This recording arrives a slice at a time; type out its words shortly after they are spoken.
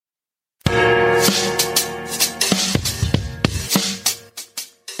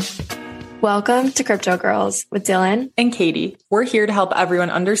Welcome to Crypto Girls with Dylan and Katie. We're here to help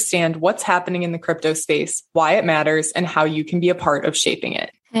everyone understand what's happening in the crypto space, why it matters, and how you can be a part of shaping it.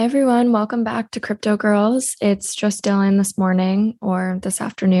 Hey everyone, welcome back to Crypto Girls. It's just Dylan this morning or this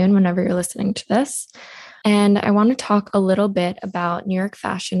afternoon, whenever you're listening to this. And I want to talk a little bit about New York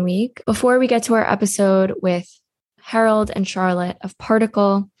Fashion Week. Before we get to our episode with Harold and Charlotte of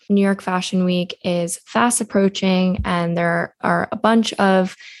Particle, New York Fashion Week is fast approaching, and there are a bunch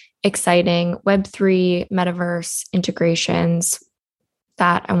of exciting Web3 metaverse integrations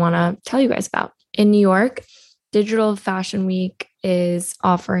that I want to tell you guys about. In New York, Digital Fashion Week is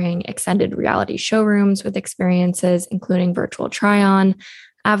offering extended reality showrooms with experiences including virtual try-on,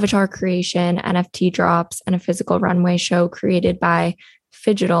 avatar creation, NFT drops, and a physical runway show created by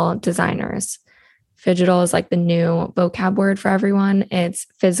phygital designers. Phygital is like the new vocab word for everyone. It's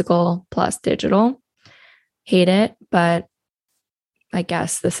physical plus digital. Hate it, but I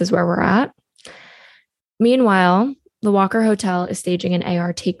guess this is where we're at. Meanwhile, the Walker Hotel is staging an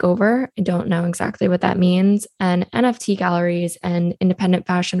AR takeover. I don't know exactly what that means. And NFT galleries and independent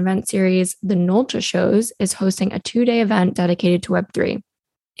fashion event series, the Nolta Shows, is hosting a 2-day event dedicated to Web3.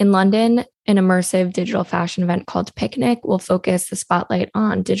 In London, an immersive digital fashion event called Picnic will focus the spotlight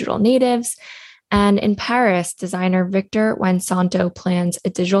on digital natives. And in Paris, designer Victor Wansanto plans a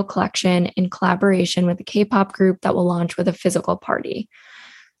digital collection in collaboration with a K-pop group that will launch with a physical party.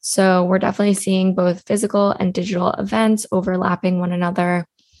 So we're definitely seeing both physical and digital events overlapping one another.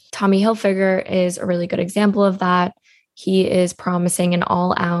 Tommy Hilfiger is a really good example of that. He is promising an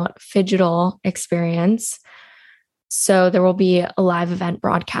all-out phygital experience. So there will be a live event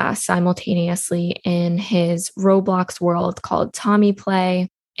broadcast simultaneously in his Roblox world called Tommy Play.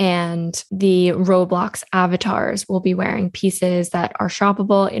 And the Roblox avatars will be wearing pieces that are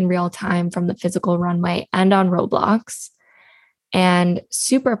shoppable in real time from the physical runway and on Roblox. And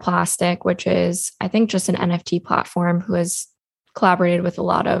Super Plastic, which is, I think, just an NFT platform who has collaborated with a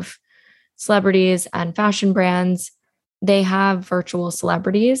lot of celebrities and fashion brands, they have virtual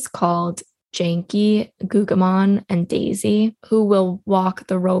celebrities called Janky, Gugamon, and Daisy, who will walk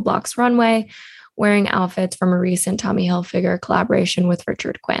the Roblox runway wearing outfits from a recent Tommy Hilfiger collaboration with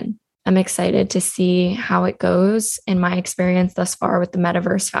Richard Quinn. I'm excited to see how it goes. In my experience thus far with the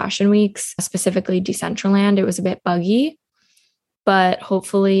Metaverse Fashion Weeks, specifically Decentraland, it was a bit buggy, but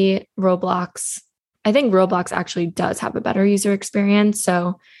hopefully I think Roblox actually does have a better user experience,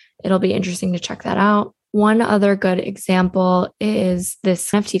 so it'll be interesting to check that out. One other good example is this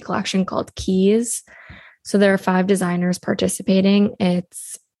NFT collection called Keys. So there are 5 designers participating.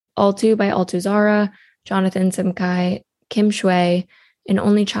 It's Altu by Altuzara, Jonathan Simkai, Kim Shui, An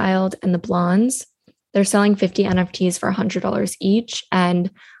Only Child, and The Blondes. They're selling 50 NFTs for $100 each,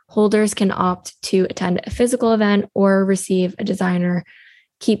 and holders can opt to attend a physical event or receive a designer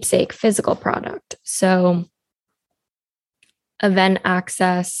keepsake physical product. So event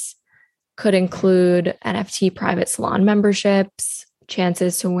access could include NFT private salon memberships,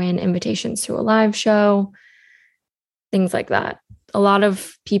 chances to win invitations to a live show, things like that. A lot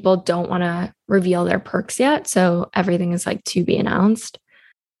of people don't want to reveal their perks yet, so everything is like to be announced.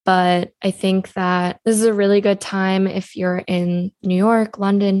 But I think that this is a really good time if you're in New York,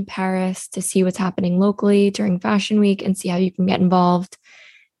 London, Paris, to see what's happening locally during Fashion Week and see how you can get involved.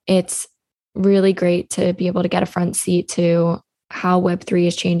 It's really great to be able to get a front seat to how Web3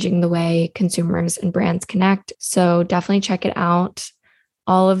 is changing the way consumers and brands connect. So definitely check it out.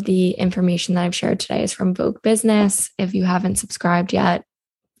 All of the information that I've shared today is from Vogue Business. If you haven't subscribed yet,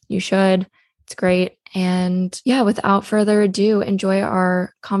 you should. It's great. And yeah, without further ado, enjoy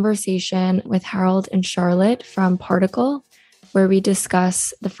our conversation with Harold and Charlotte from Particle, where we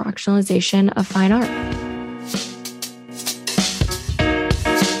discuss the fractionalization of fine art.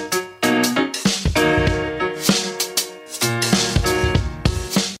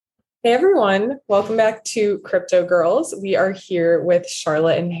 Hey everyone, welcome back to Crypto Girls. We are here with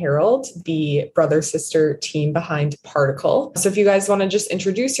Charlotte and Harold, the brother-sister team behind Particle. So if you guys want to just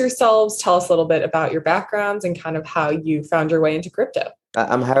introduce yourselves, tell us a little bit about your backgrounds and kind of how you found your way into crypto.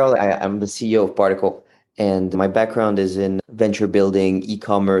 I'm Harold. I'm the CEO of Particle, and my background is in venture building,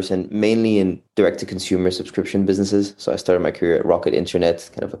 e-commerce, and mainly in direct-to-consumer subscription businesses. So I started my career at Rocket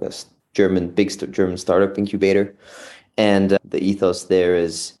Internet, kind of like a big German startup incubator. And the ethos there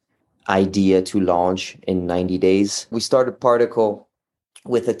is idea to launch in 90 days. We started Particle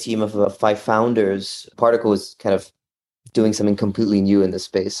with a team of 5 founders. Particle was kind of doing something completely new in the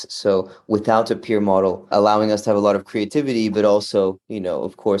space. So without a peer model, allowing us to have a lot of creativity, but also,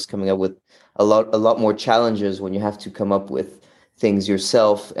 of course, coming up with a lot more challenges when you have to come up with things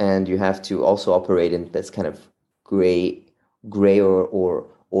yourself, and you have to also operate in this kind of gray or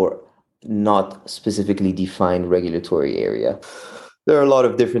not specifically defined regulatory area. There are a lot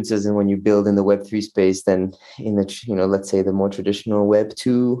of differences in when you build in the Web3 space than in the, let's say the more traditional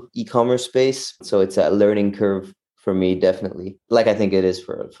Web2 e-commerce space. So it's a learning curve for me, definitely, like I think it is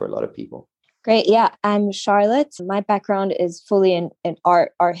for a lot of people. Great. Yeah, I'm Charlotte. My background is fully in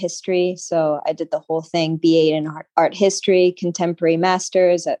art history. So I did the whole thing, BA in art history, contemporary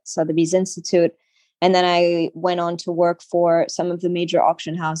masters at Sotheby's Institute. And then I went on to work for some of the major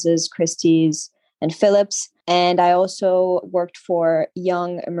auction houses, Christie's and Phillips. And I also worked for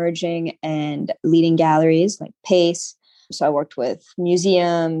young, emerging, and leading galleries like Pace. So I worked with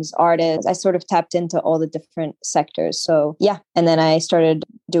museums, artists. I sort of tapped into all the different sectors. So yeah. And then I started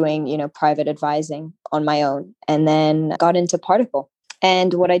doing, private advising on my own, and then got into Particle.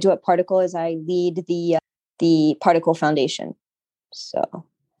 And what I do at Particle is I lead the Particle Foundation. So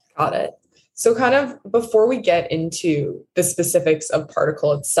got it. So kind of before we get into the specifics of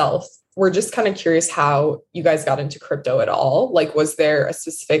Particle itself, we're just kind of curious how you guys got into crypto at all. Like, was there a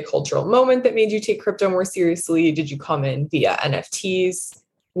specific cultural moment that made you take crypto more seriously? Did you come in via NFTs?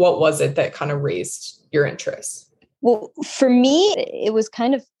 What was it that kind of raised your interest? Well, for me, it was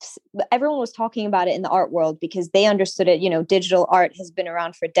kind of, everyone was talking about it in the art world because they understood it. Digital art has been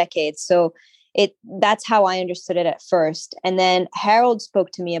around for decades. So that's how I understood it at first. And then Harold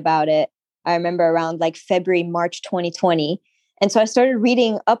spoke to me about it. I remember around like February, March 2020. And so I started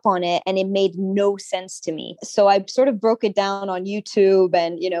reading up on it, and it made no sense to me. So I sort of broke it down on YouTube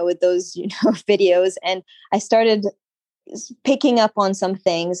and, with those, videos, and I started picking up on some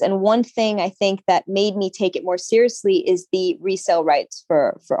things. And one thing I think that made me take it more seriously is the resale rights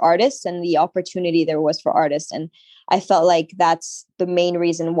for artists and the opportunity there was for artists. And I felt like that's the main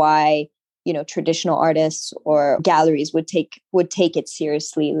reason why, traditional artists or galleries would take it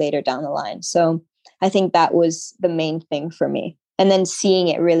seriously later down the line. So I think that was the main thing for me. And then seeing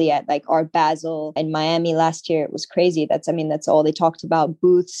it really at like Art Basel in Miami last year, it was crazy. That's all they talked about,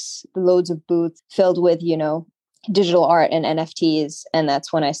 booths, loads of booths filled with, digital art and NFTs. And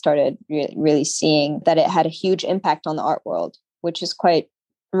that's when I started really seeing that it had a huge impact on the art world, which is quite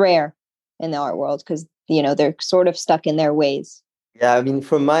rare in the art world because, they're sort of stuck in their ways. Yeah, I mean,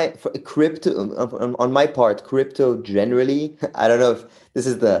 for crypto, on my part, crypto generally, I don't know if this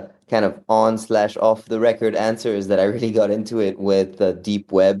is the kind of on/off the record answer, is that I really got into it with the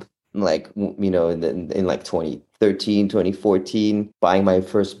deep web, like, in like 2013, 2014, buying my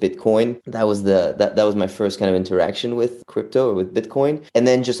first Bitcoin. That was my first kind of interaction with crypto or with Bitcoin. And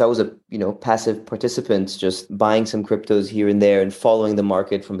then I was a, passive participant, just buying some cryptos here and there and following the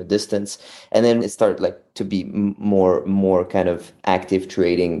market from a distance. And then it started like to be more kind of active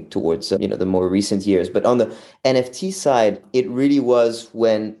trading towards, the more recent years. But on the NFT side, it really was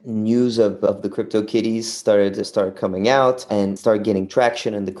when news of the crypto kitties started coming out and started getting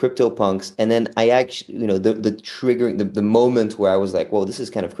traction, and the crypto punks. And then I actually, the triggering, the moment where I was like, whoa, this is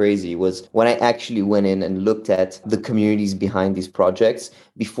kind of crazy, was when I actually went in and looked at the communities behind these projects.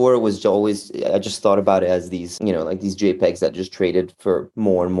 Before, it was always, I just thought about it as these, like these JPEGs that just traded for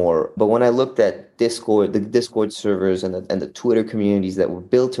more and more. But when I looked at Discord, the Discord servers and the Twitter communities that were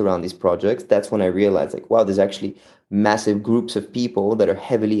built around these projects, that's when I realized like, wow, there's actually massive groups of people that are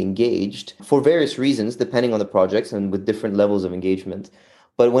heavily engaged for various reasons, depending on the projects and with different levels of engagement.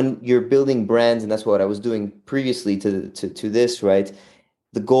 But when you're building brands, and that's what I was doing previously to this, right?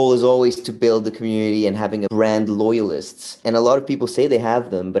 The goal is always to build the community and having a brand loyalists. And a lot of people say they have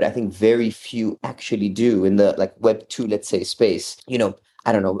them, but I think very few actually do in the like Web2, let's say, space.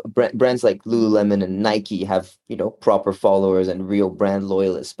 I don't know, brands like Lululemon and Nike have, proper followers and real brand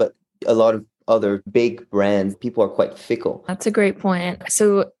loyalists, but a lot of other big brands, people are quite fickle. That's a great point.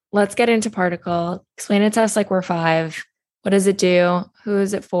 So let's get into Particle. Explain it to us like we're five. What does it do? Who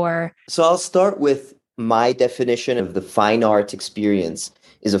is it for? So I'll start with my definition of the fine art experience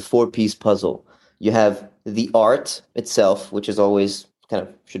is a 4-piece puzzle. You have the art itself, which is always kind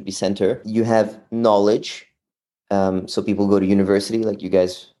of should be center. You have knowledge. So people go to university like you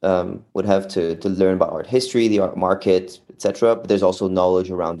guys would have to learn about art history, the art market, etc. But there's also knowledge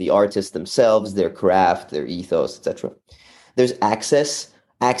around the artists themselves, their craft, their ethos, etc. There's access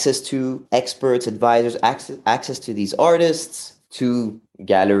to experts, advisors, access to these artists, to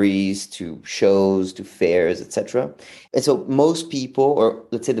galleries, to shows, to fairs, etc. And so most people, or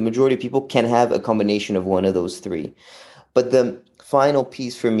let's say the majority of people, can have a combination of one of those three. But the final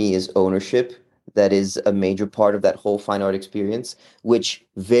piece for me is ownership. That is a major part of that whole fine art experience, which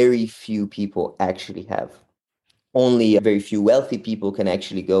very few people actually have. Only very few wealthy people can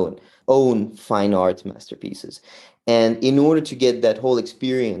actually go and own fine art masterpieces. And in order to get that whole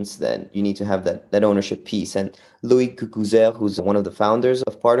experience, then you need to have that ownership piece. And Louis Cucuzet, who's one of the founders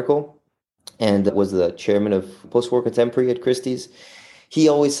of Particle, and was the chairman of post-war contemporary at Christie's. He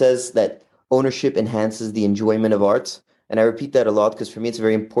always says that ownership enhances the enjoyment of art. And I repeat that a lot because for me, it's a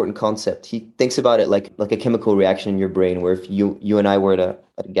very important concept. He thinks about it like a chemical reaction in your brain, where if you and I were at a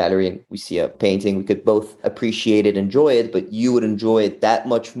gallery and we see a painting, we could both appreciate it, enjoy it, but you would enjoy it that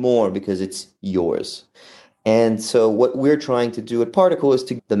much more because it's yours. And so what we're trying to do at Particle is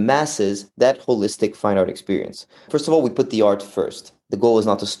to give the masses that holistic fine art experience. First of all, we put the art first. The goal is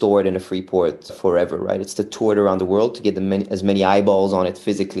not to store it in a free port forever, right? It's to tour it around the world to get as many eyeballs on it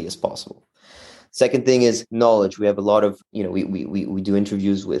physically as possible. Second thing is knowledge. We have a lot of, we do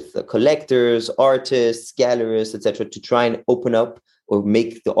interviews with collectors, artists, gallerists, etc., to try and open up or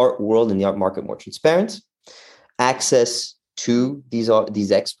make the art world and the art market more transparent. Access to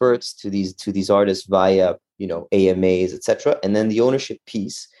these experts, to these artists via AMAs, etc. And then the ownership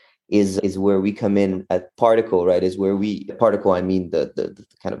piece is where we come in at Particle, right? Is where Particle, I mean the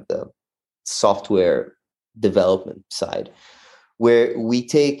kind of the software development side, where we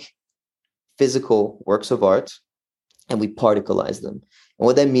take physical works of art and we particleize them. And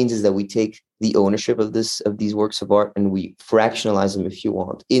what that means is that we take the ownership of these works of art and we fractionalize them, if you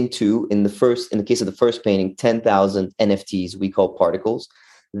want, into, in the case of the first painting, 10,000 NFTs we call particles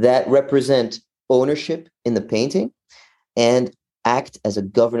that represent ownership in the painting and act as a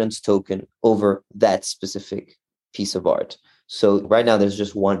governance token over that specific piece of art. So right now there's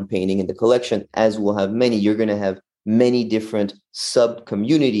just one painting in the collection. As we'll have many, you're going to have many different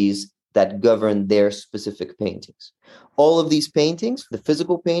sub-communities that govern their specific paintings. All of these paintings, the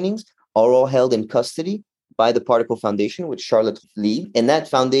physical paintings, are all held in custody by the Particle Foundation, which Charlotte leads. And that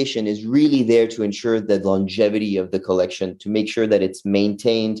foundation is really there to ensure the longevity of the collection, to make sure that it's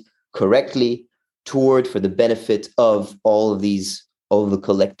maintained correctly for the benefit of all of the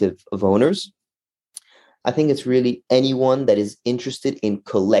collective of owners. I think it's really anyone that is interested in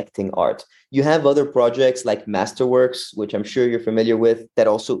collecting art. You have other projects like Masterworks, which I'm sure you're familiar with, that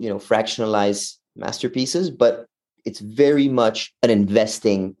also, fractionalize masterpieces, but it's very much an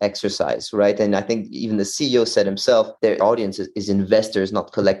investing exercise, right? And I think even the CEO said himself, their audience is investors,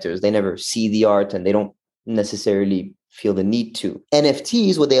 not collectors. They never see the art and they don't necessarily feel the need to.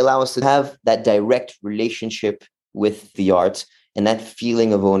 NFTs, what they allow us to have that direct relationship with the art and that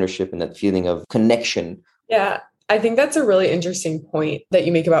feeling of ownership and that feeling of connection. Yeah, I think that's a really interesting point that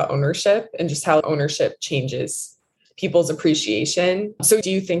you make about ownership and just how ownership changes people's appreciation. So do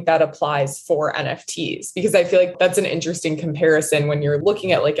you think that applies for NFTs? Because I feel like that's an interesting comparison when you're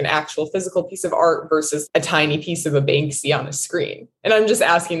looking at like an actual physical piece of art versus a tiny piece of a Banksy on a screen. And I'm just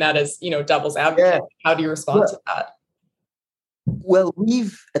asking that as, devil's advocate. Yeah. How do you respond to that? Well,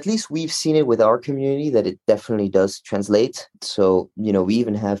 we've seen it with our community that it definitely does translate. So, we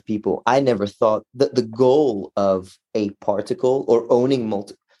even have people, I never thought that the goal of a particle or owning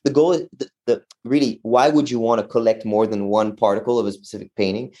the goal is really, why would you want to collect more than one particle of a specific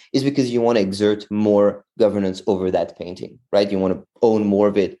painting is because you want to exert more governance over that painting, right? You want to own more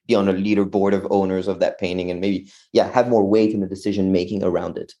of it, be on a leaderboard of owners of that painting and maybe, have more weight in the decision making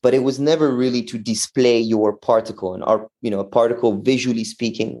around it. But it was never really to display your particle. And our, a particle, visually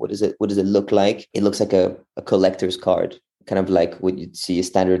speaking, what does it look like? It looks like a collector's card, kind of like what you'd see a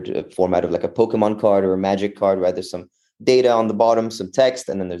standard format of like a Pokemon card or a Magic card, right? There's some data on the bottom, some text,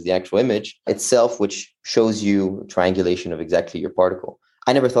 and then there's the actual image itself, which shows you triangulation of exactly your particle.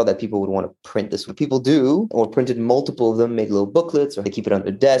 I never thought that people would want to print this. What people do, or printed multiple of them, made little booklets, or they keep it on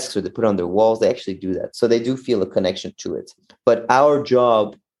their desks, or they put it on their walls. They actually do that. So they do feel a connection to it. But our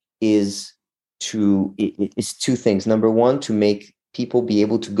job is two things. Number one, to make people be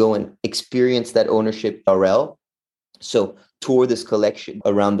able to go and experience that ownership URL. So tour this collection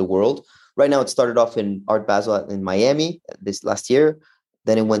around the world. Right now, it started off in Art Basel in Miami this last year.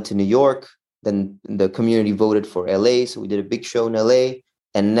 Then it went to New York. Then the community voted for LA. So we did a big show in LA.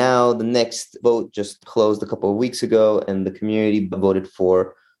 And now the next vote just closed a couple of weeks ago. And the community voted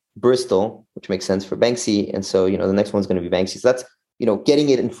for Bristol, which makes sense for Banksy. And so, the next one's going to be Banksy. So that's, getting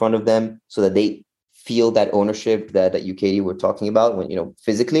it in front of them so that they feel that ownership that you, Katie, were talking about when,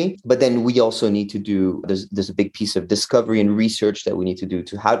 physically. But then we also need to do, there's a big piece of discovery and research that we need to do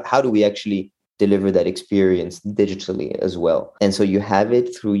to how do we actually deliver that experience digitally as well. And so you have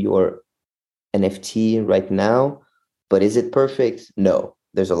it through your NFT right now, but is it perfect? No,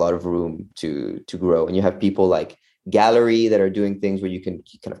 there's a lot of room to grow. And you have people like Gallery that are doing things where you can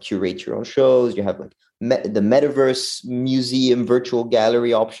kind of curate your own shows. You have like the metaverse museum virtual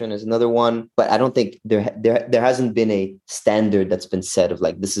gallery option is another one, but I don't think there hasn't been a standard that's been set of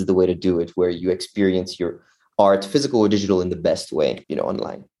like, this is the way to do it, where you experience your art, physical or digital, in the best way,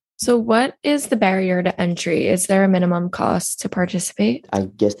 online. So, what is the barrier to entry? Is there a minimum cost to participate? I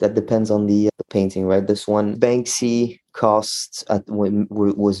guess that depends on the painting, right? This one, Banksy costs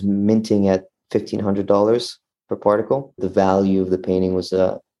was minting at $1,500 per particle. The value of the painting was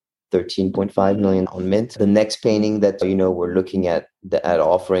 13.5 million on mint. The next painting that we're looking at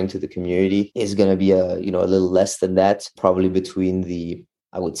offering to the community is going to be a little less than that, probably between the,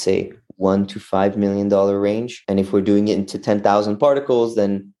 I would say, $1 to $5 million range. And if we're doing it into 10,000 particles,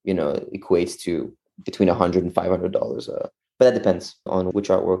 then it equates to between $100 and $500. But that depends on which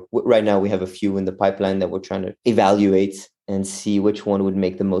artwork. Right now, we have a few in the pipeline that we're trying to evaluate and see which one would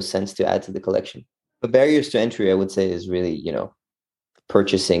make the most sense to add to the collection. The barriers to entry, I would say, is really,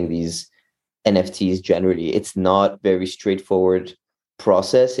 purchasing these NFTs generally. It's not very straightforward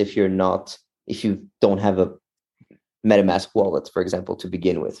process if you don't have a MetaMask wallet, for example, to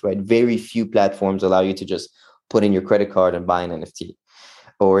begin with, right? Very few platforms allow you to just put in your credit card and buy an NFT.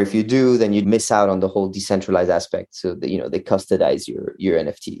 Or if you do, then you'd miss out on the whole decentralized aspect. So that, they custodize your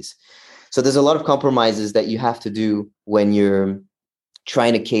NFTs. So there's a lot of compromises that you have to do when you're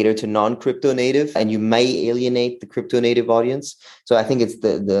trying to cater to non-crypto native, and you may alienate the crypto native audience. So I think it's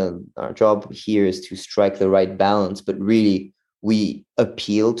our job here is to strike the right balance, but really we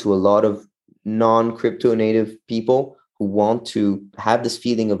appeal to a lot of non-crypto native people who want to have this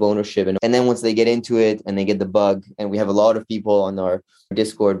feeling of ownership. And then once they get into it and they get the bug, and we have a lot of people on our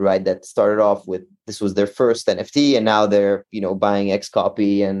Discord, right, that started off with, this was their first NFT, and now they're, buying X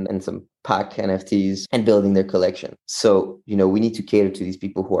copy and some pack NFTs and building their collection. So, we need to cater to these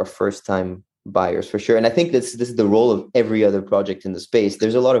people who are first time buyers for sure. And I think this is the role of every other project in the space.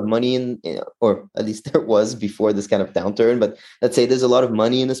 There's a lot of money in, or at least there was before this kind of downturn, but let's say there's a lot of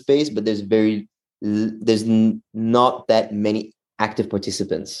money in the space, but there's not that many active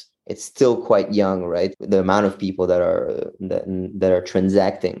participants. It's still quite young, right? The amount of people that are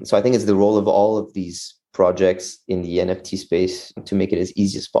transacting. So I think it's the role of all of these projects in the NFT space to make it as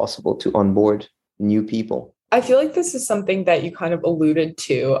easy as possible to onboard new people. I feel like this is something that you kind of alluded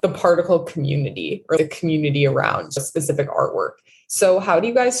to, the particle community or the community around a specific artwork. So how do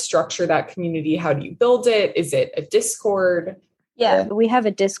you guys structure that community? How do you build it? Is it a Discord? Yeah, we have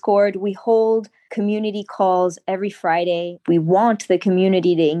a Discord. We hold community calls every Friday. We want the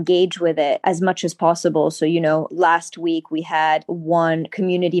community to engage with it as much as possible. So, last week we had one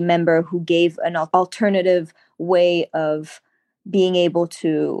community member who gave an alternative way of being able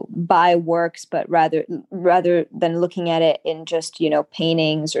to buy works, but rather than looking at it in just,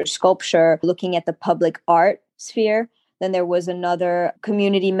 paintings or sculpture, looking at the public art sphere. Then there was another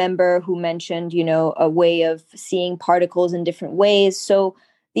community member who mentioned, a way of seeing particles in different ways. So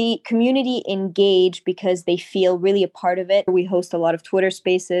the community engage because they feel really a part of it. We host a lot of Twitter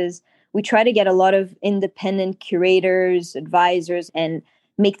spaces. We try to get a lot of independent curators, advisors, and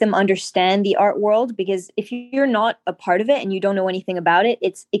make them understand the art world, because if you're not a part of it and you don't know anything about it,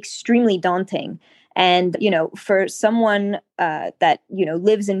 it's extremely daunting. And, for someone that,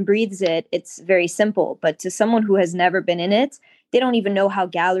 lives and breathes it, it's very simple. But to someone who has never been in it, they don't even know how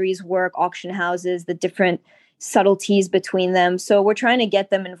galleries work, auction houses, the different subtleties between them. So we're trying to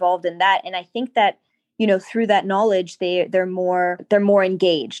get them involved in that. And I think that, through that knowledge, they're more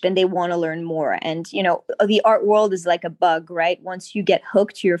engaged and they want to learn more. And, the art world is like a bug, right? Once you get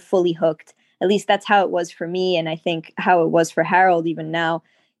hooked, you're fully hooked. At least that's how it was for me. And I think how it was for Harold, even now,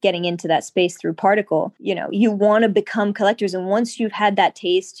 getting into that space through Particle. You want to become collectors. And once you've had that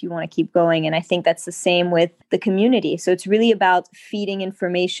taste, you want to keep going. And I think that's the same with the community. So it's really about feeding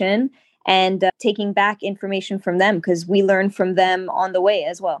information and taking back information from them, because we learn from them on the way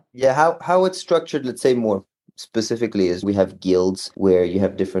as well. Yeah, how it's structured, let's say more specifically, is we have guilds where you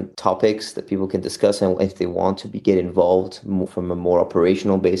have different topics that people can discuss, and if they want to get involved from a more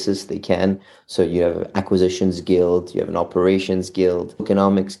operational basis, they can. So you have acquisitions guild, you have an operations guild,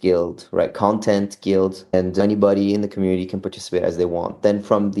 economics guild, right, content guild, and anybody in the community can participate as they want. Then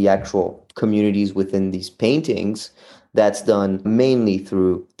from the actual communities within these paintings, that's done mainly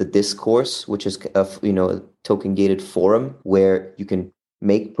through the discourse, which is a token gated forum where you can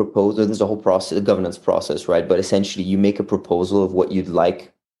make proposals. There's a whole process, a governance process, right? But essentially you make a proposal of what you'd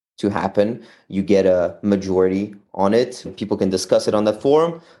like to happen. You get a majority on it. People can discuss it on that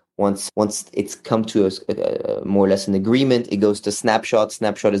forum. Once it's come to a more or less an agreement, it goes to Snapshot.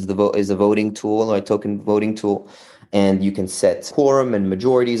 Snapshot is a voting tool, or a token voting tool. And you can set quorum and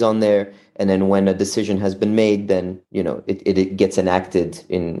majorities on there. And then when a decision has been made, then, it gets enacted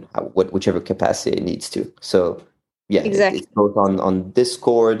in whichever capacity it needs to. So yeah, exactly. It's both on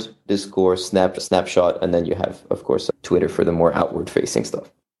Discord, Snapshot, and then you have, of course, Twitter for the more outward facing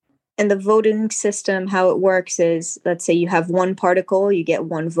stuff. And the voting system, how it works is, let's say you have one particle, you get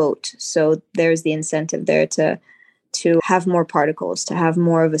one vote. So there's the incentive there to have more particles, to have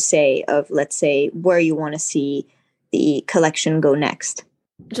more of a say of, let's say, where you want to see the collection go next.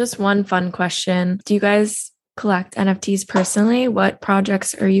 Just one fun question. Do you guys collect NFTs personally? What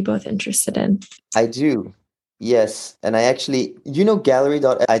projects are you both interested in? I do. Yes. And I actually, gallery.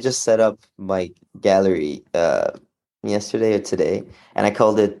 I just set up my gallery yesterday or today, and I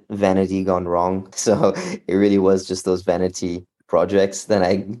called it Vanity Gone Wrong. So it really was just those vanity projects that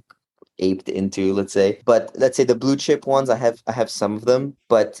I aped into, let's say. But let's say the blue chip ones, I have some of them,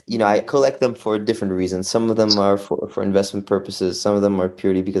 but I collect them for different reasons. Some of them are for investment purposes, some of them are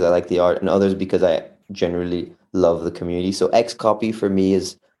purely because I like the art, and others because I generally love the community. So X copy for me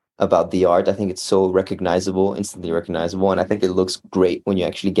is about the art. I think it's so recognizable, instantly recognizable, and I think it looks great when you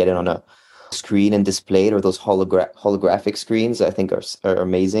actually get it on a screen and displayed, or those holographic screens I think are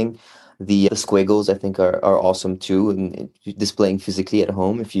amazing. The squiggles I think are awesome too, and displaying physically at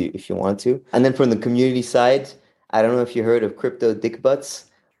home if you want to. And then from the community side, I don't know if you heard of Crypto Dick Butts,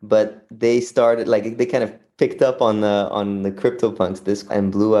 but they started, like, they kind of picked up on the CryptoPunks this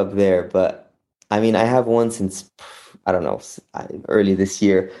and blew up there. But I mean, I have one since I don't know, early this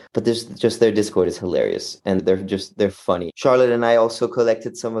year, but there's just their Discord is hilarious, and they're funny. Charlotte and I also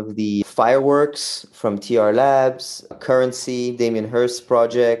collected some of the fireworks from TR Labs, Currency, Damien Hirst's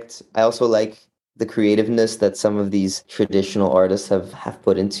project. I also like the creativeness that some of these traditional artists have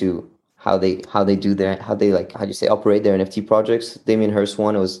put into how they do their, how they, like, how do you say, operate their NFT projects. Damien Hirst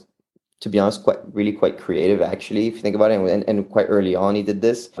one was, to be honest, quite creative, actually, if you think about it, and quite early on he did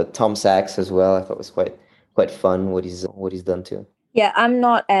this. But Tom Sachs as well, I thought was quite fun what he's done too. Yeah, I'm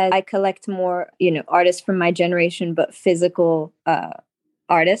not as, I collect more, artists from my generation, but physical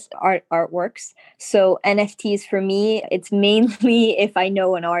artworks. So NFTs for me, it's mainly if I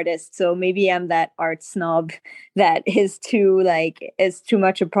know an artist. So maybe I'm that art snob that is too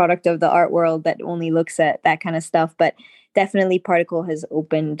much a product of the art world that only looks at that kind of stuff. But definitely Particle has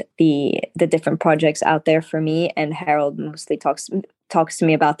opened the different projects out there for me, and Harold mostly talks to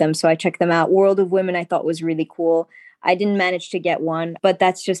me about them. So I check them out. World of Women I thought was really cool. I didn't manage to get one, but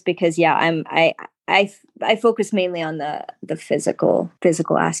that's just because I focus mainly on the physical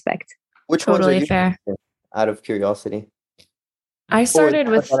aspect. Which Totally ones are fair. you, out of curiosity? I started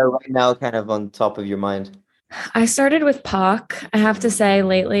with that are right now kind of on top of your mind. POC. I have to say,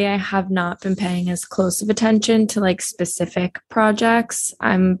 lately I have not been paying as close of attention to like specific projects.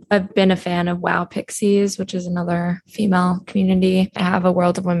 I've been a fan of Wow Pixies, which is another female community. I have a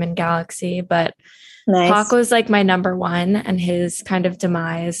World of Women Galaxy, but Nice. POC was like my number one, and his kind of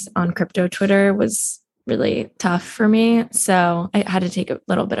demise on crypto Twitter was really tough for me. So I had to take a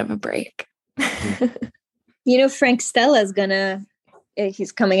little bit of a break. Frank Stella's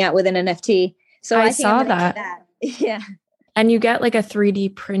he's coming out with an NFT. So I think saw I'm gonna that. get that. Yeah. And you get like a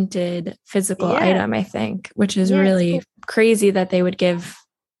 3D printed physical item, I think, which is really cool. crazy that they would give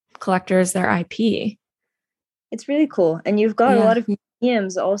collectors their IP. It's really cool. And you've got a lot of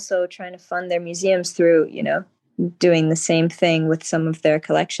museums also trying to fund their museums through, doing the same thing with some of their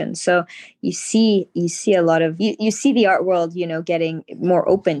collections. So you see a lot of, you see the art world, getting more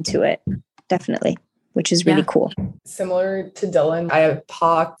open to it, definitely, which is really cool. Similar to Dylan, I have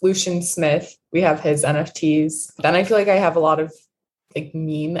POC, Lucian Smith. We have his NFTs. Then I feel like I have a lot of like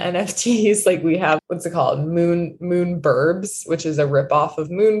meme NFTs. Like we have, what's it called? Moon Burbs, which is a ripoff of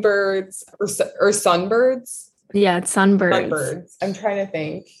Moonbirds or Sunbirds. Yeah, it's Sunbirds. Sunbirds. I'm trying to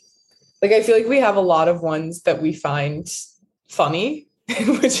think. Like, I feel like we have a lot of ones that we find funny,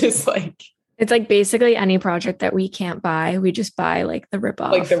 which is like... It's like basically any project that we can't buy, we just buy like the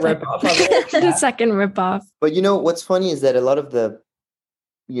ripoff. Like the ripoff of it. The second ripoff. But what's funny is that a lot of the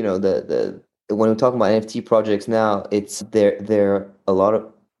when we're talking about NFT projects now, it's they're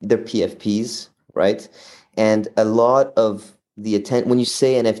PFPs, right? And a lot of the when you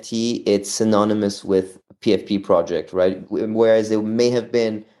say NFT, it's synonymous with PFP project, right? Whereas it may have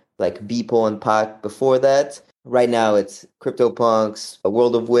been like Beeple and PAC before that. Right now, it's CryptoPunks, A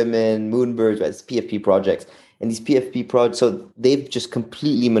World of Women, Moonbirds, right? It's PFP projects. And these PFP projects, so they've just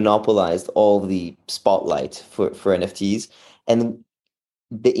completely monopolized all the spotlight for NFTs. And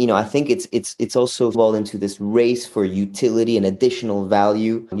I think it's also fall into this race for utility and additional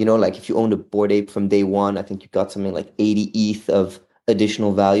value. Like if you owned a Bored Ape from day one, I think you got something like 80 ETH of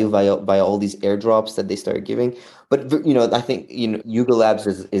additional value via all these airdrops that they started giving. But I think Yuga Labs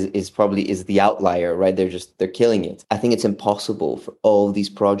is probably the outlier, right? They're killing it. I think it's impossible for all these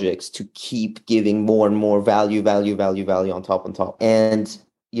projects to keep giving more and more value on top. And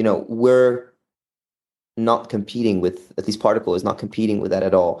we're not competing with, at least Particle is not competing with that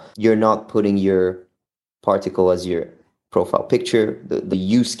at all. You're not putting your particle as your profile picture. The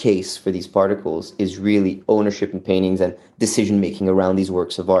use case for these particles is really ownership in paintings and decision making around these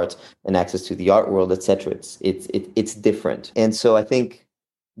works of art and access to the art world, etc. It's different. And so I think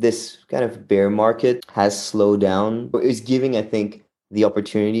this kind of bear market has slowed down, or is giving, I think, the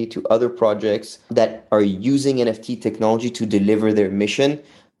opportunity to other projects that are using NFT technology to deliver their mission,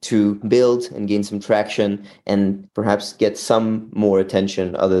 to build and gain some traction and perhaps get some more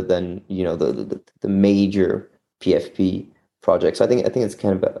attention other than, the major PFP projects. So I think it's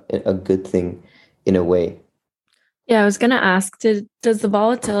kind of a good thing in a way. Yeah, I was going to ask, does the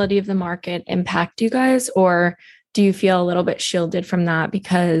volatility of the market impact you guys, or do you feel a little bit shielded from that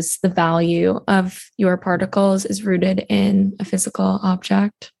because the value of your particles is rooted in a physical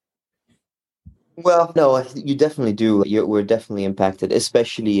object? Well, no, you definitely do. We're definitely impacted,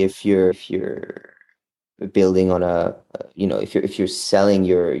 especially if you're building on if you're selling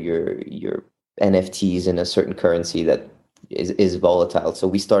your NFTs in a certain currency that is volatile. So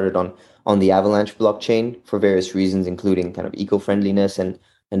we started on the Avalanche blockchain for various reasons, including kind of eco-friendliness and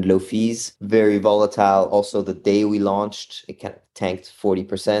low fees. Very volatile. Also, the day we launched, it kind of tanked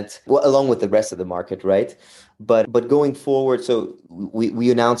 40%, well, along with the rest of the market, right? But going forward, so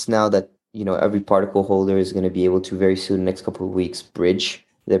we announced now that every particle holder is going to be able to very soon, next couple of weeks, bridge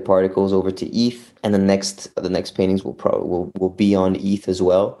their particles over to ETH, and the next paintings will be on ETH as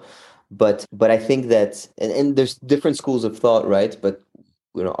well. But I think that, and there's different schools of thought, right? But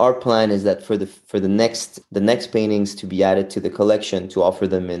our plan is that for the next paintings to be added to the collection, to offer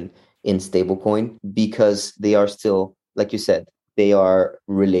them in stablecoin, because they are still, like you said, they are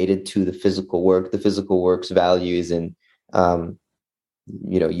related to the physical work. The physical work's value is in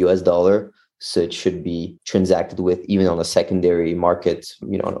US dollar. So it should be transacted with, even on a secondary market,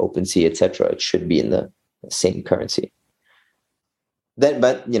 on OpenSea, etc. It should be in the same currency.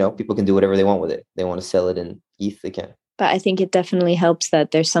 But people can do whatever they want with it. They want to sell it in ETH, they can. But I think it definitely helps that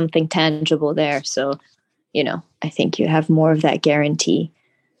there's something tangible there. So, I think you have more of that guarantee.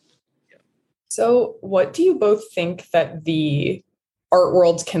 So what do you both think that the art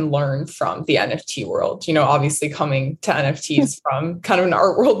world can learn from the NFT world? Obviously coming to NFTs from kind of an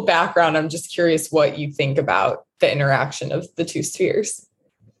art world background, I'm just curious what you think about the interaction of the two spheres.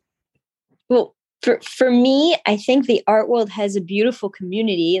 Well, for me, I think the art world has a beautiful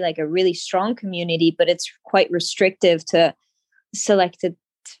community, like a really strong community, but it's quite restrictive to selected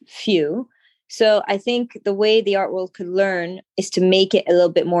few. So I think the way the art world could learn is to make it a little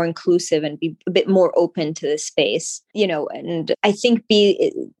bit more inclusive and be a bit more open to the space, and I think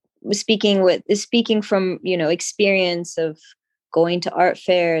speaking from, experience of going to art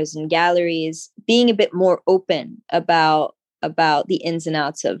fairs and galleries, being a bit more open about the ins and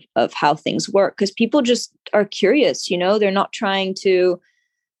outs of how things work, because people just are curious, they're not trying to,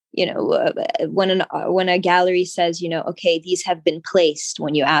 when a gallery says, okay, these have been placed,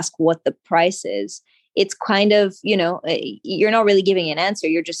 when you ask what the price is, it's kind of, you're not really giving an answer.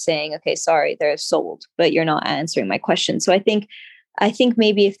 You're just saying, okay, sorry, they're sold, but you're not answering my question. So I think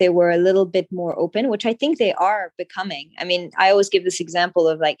maybe if they were a little bit more open, which I think they are becoming. I mean, I always give this example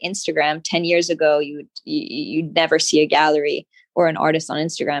of like Instagram. 10 years ago, you'd never see a gallery or an artist on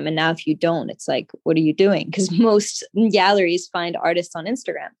Instagram. And now if you don't, it's like, what are you doing? Because most galleries find artists on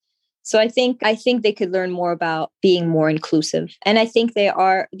Instagram. So I think they could learn more about being more inclusive. And I think they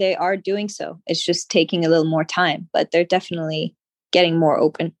are doing so. It's just taking a little more time, but they're definitely getting more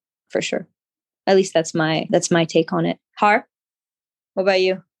open for sure. At least that's my take on it. Har, what about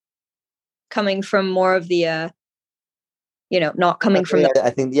you? Coming from more of the not coming from I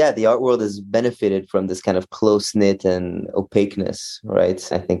think, the art world has benefited from this kind of close-knit and opaqueness,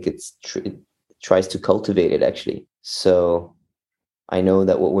 right? I think it tries to cultivate it, actually. So I know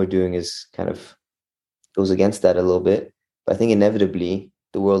that what we're doing is kind of goes against that a little bit, but I think inevitably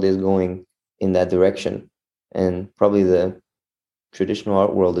the world is going in that direction. And probably the traditional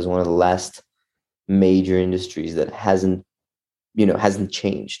art world is one of the last major industries that hasn't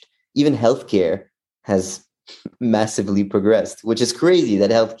changed. Even healthcare has massively progressed, which is crazy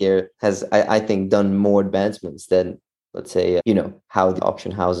that healthcare has, I think, done more advancements than, let's say, how the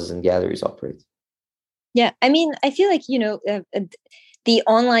auction houses and galleries operate. Yeah, I mean, I feel like, the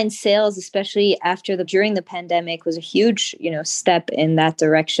online sales, especially during the pandemic, was a huge, step in that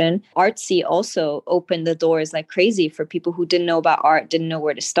direction. Artsy also opened the doors like crazy for people who didn't know about art, didn't know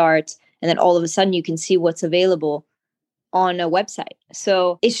where to start. And then all of a sudden you can see what's available on a website.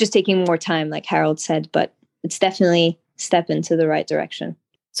 So it's just taking more time, like Harold said, but it's definitely a step into the right direction.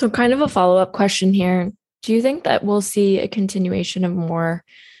 So kind of a follow-up question here. Do you think that we'll see a continuation of more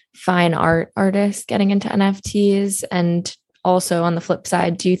fine art artists getting into NFTs? And also on the flip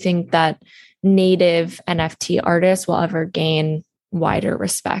side, do you think that native NFT artists will ever gain wider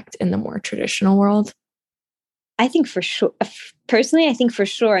respect in the more traditional world? I think for sure. Personally, I think for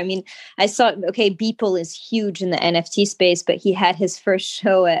sure. I mean, I saw, okay, Beeple is huge in the NFT space, but he had his first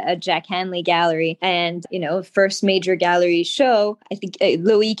show at Jack Hanley Gallery, and, first major gallery show. I think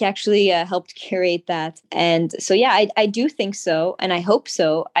Loic actually helped curate that. And so, yeah, I do think so. And I hope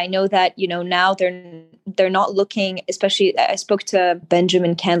so. I know that, now they're not looking, especially I spoke to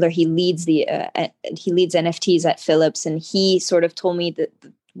Benjamin Candler. He leads NFTs at Philips. And he sort of told me that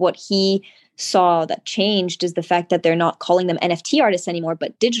what he saw that changed is the fact that they're not calling them NFT artists anymore,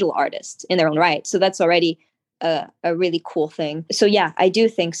 but digital artists in their own right. So that's already a really cool thing. So yeah, I do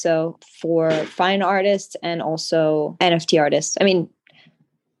think so for fine artists and also NFT artists. I mean,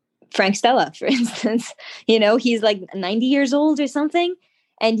 Frank Stella, for instance, he's like 90 years old or something.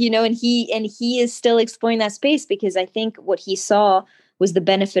 And, and he is still exploring that space because I think what he saw was the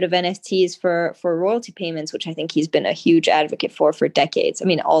benefit of NFTs for royalty payments, which I think he's been a huge advocate for decades. I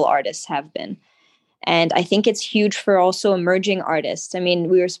mean, all artists have been. And I think it's huge for also emerging artists. I mean,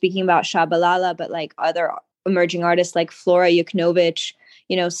 we were speaking about Shabalala, but like other emerging artists like Flora Yuknovich,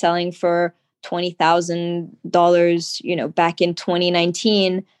 selling for $20,000, back in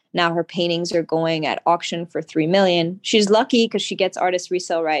 2019. Now her paintings are going at auction for $3 million. She's lucky because she gets artist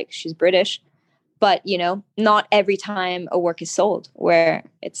resale right. She's British. But, not every time a work is sold, where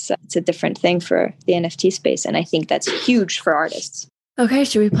it's a different thing for the NFT space. And I think that's huge for artists. Okay,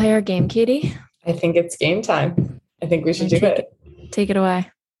 should we play our game, Katie? I think it's game time. I think we should do it. Take it away.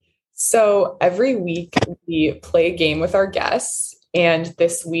 So every week we play a game with our guests. And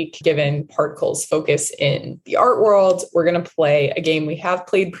this week, given Particle's focus in the art world, we're going to play a game we have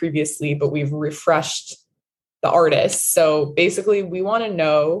played previously, but we've refreshed the artists. So basically, we want to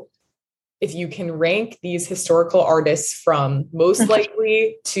know if you can rank these historical artists from most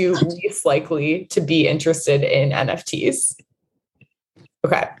likely to least likely to be interested in NFTs.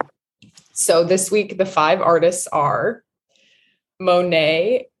 Okay. So this week, the 5 artists are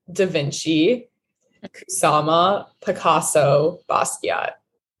Monet, Da Vinci, Kusama, Picasso, Basquiat.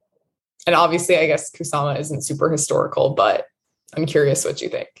 And obviously, I guess Kusama isn't super historical, but I'm curious what you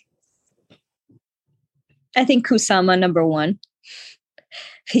think. I think Kusama number 1.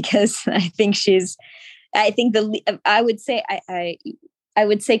 Because I think I would say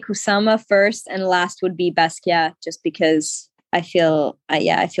Kusama first and last would be Basquiat, just because I feel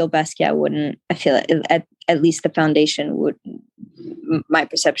Basquiat wouldn't, I feel at least the foundation would, my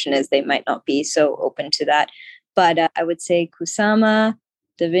perception is they might not be so open to that. But I would say Kusama,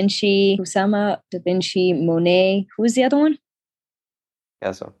 Da Vinci, Monet. Who was the other one?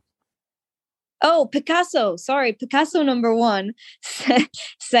 Picasso. Oh, Picasso. Sorry. Picasso number 1.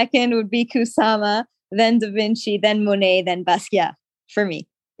 Second would be Kusama, then Da Vinci, then Monet, then Basquiat for me.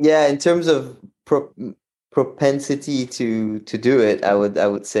 Yeah, in terms of propensity to do it, I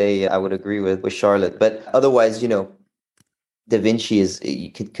would say I would agree with Charlotte. But otherwise, Da Vinci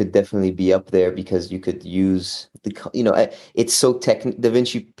could definitely be up there because you could use it's so Da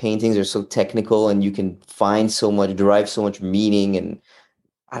Vinci paintings are so technical, and you can derive so much meaning and,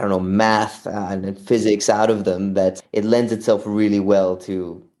 I don't know, math and physics out of them that it lends itself really well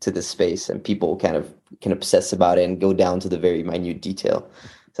to this space, and people kind of can obsess about it and go down to the very minute detail.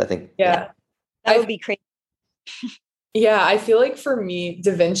 So I think, that would be crazy. Yeah, I feel like for me,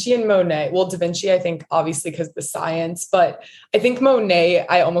 Da Vinci and Monet, well, Da Vinci, I think obviously because the science, but I think Monet,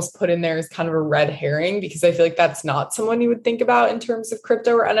 I almost put in there as kind of a red herring because I feel like that's not someone you would think about in terms of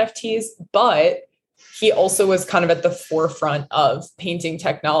crypto or NFTs, but he also was kind of at the forefront of painting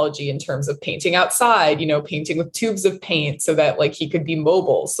technology in terms of painting outside, painting with tubes of paint so that like he could be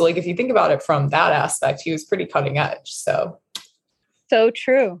mobile. So like, if you think about it from that aspect, he was pretty cutting edge. So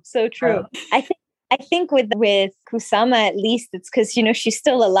true. I think with Kusama, at least it's because, she's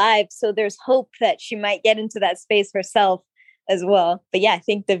still alive. So there's hope that she might get into that space herself as well. But yeah, I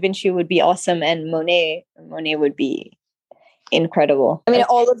think Da Vinci would be awesome. And Monet would be incredible. I mean,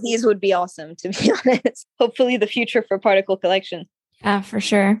 all of these would be awesome, to be honest. Hopefully the future for Particle Collection. Yeah, for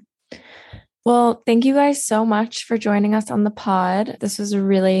sure. Well, thank you guys so much for joining us on the pod. This was a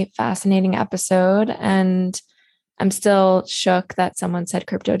really fascinating episode, and I'm still shook that someone said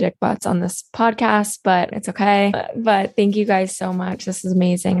crypto dick butts on this podcast, but it's okay. But thank you guys so much. This is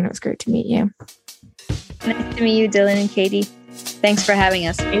amazing, and it was great to meet you. Nice to meet you, Dylan and Katie. Thanks for having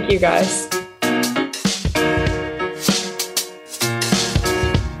us. Thank you, guys.